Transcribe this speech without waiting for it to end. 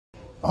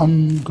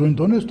Am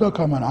Gründonnerstag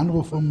kam ein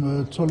Anruf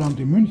vom Zollamt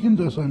in München,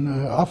 dass ein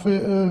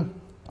Affe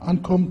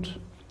ankommt,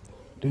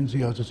 den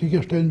sie also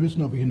sicherstellen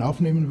müssen, ob ich ihn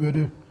aufnehmen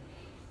würde.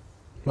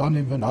 Klar,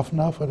 nehmen wir einen Affen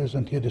auf, weil das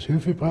ein Tier, das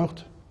Hilfe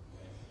braucht.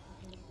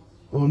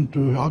 Und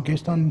ja,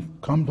 gestern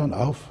kam dann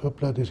auf,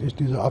 hoppla, das ist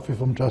dieser Affe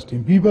von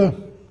Justin Bieber.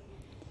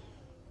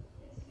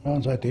 Ja,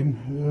 und seitdem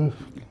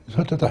ist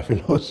halt der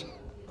Teufel los.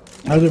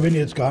 Also wenn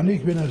er jetzt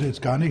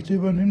gar nichts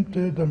übernimmt,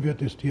 dann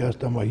wird das Tier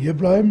erst einmal hier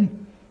bleiben.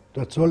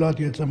 Der Zoll hat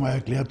jetzt einmal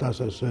erklärt, dass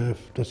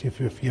sie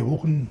für 4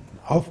 Wochen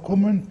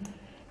aufkommen.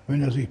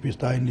 Wenn er sich bis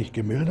dahin nicht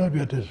gemeldet hat,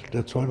 wird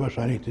der Zoll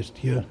wahrscheinlich das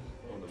Tier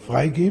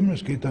freigeben.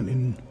 Es geht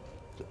dann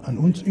an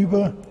uns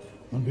über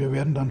und wir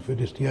werden dann für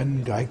das Tier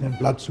einen geeigneten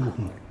Platz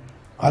suchen.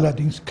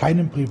 Allerdings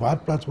keinen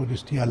Privatplatz, wo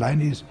das Tier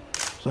alleine ist,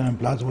 sondern einen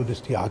Platz, wo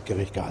das Tier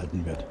artgerecht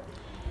gehalten wird.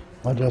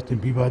 Weil Justin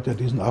Bieber hat ja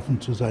diesen Affen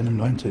zu seinem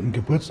 19.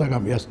 Geburtstag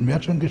am 1.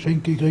 März schon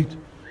geschenkt gekriegt.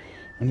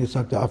 Und jetzt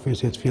sagt der Affe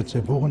ist jetzt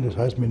 14 Wochen, das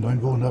heißt mit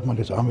 9 Wochen hat man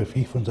das arme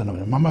Viech von seiner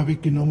Mama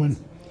weggenommen.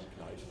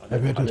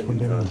 Er wird jetzt von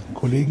den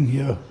Kollegen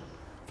hier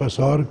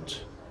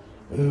versorgt,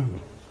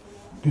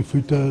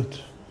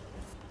 gefüttert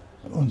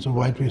und so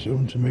weit wie es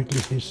uns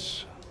möglich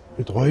ist,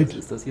 betreut. Was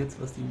ist das jetzt,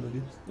 was du ihm da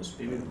gibst?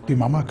 Die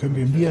Mama können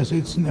wir ihm nie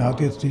ersetzen. Er hat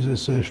jetzt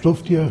dieses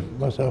Stofftier,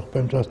 was er auch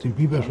beim Justin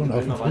Bieber schon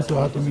auf dem Foto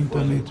hat im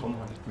Internet,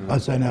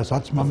 als seine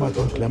Ersatzmama,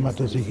 dann klammert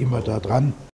er sich immer da dran.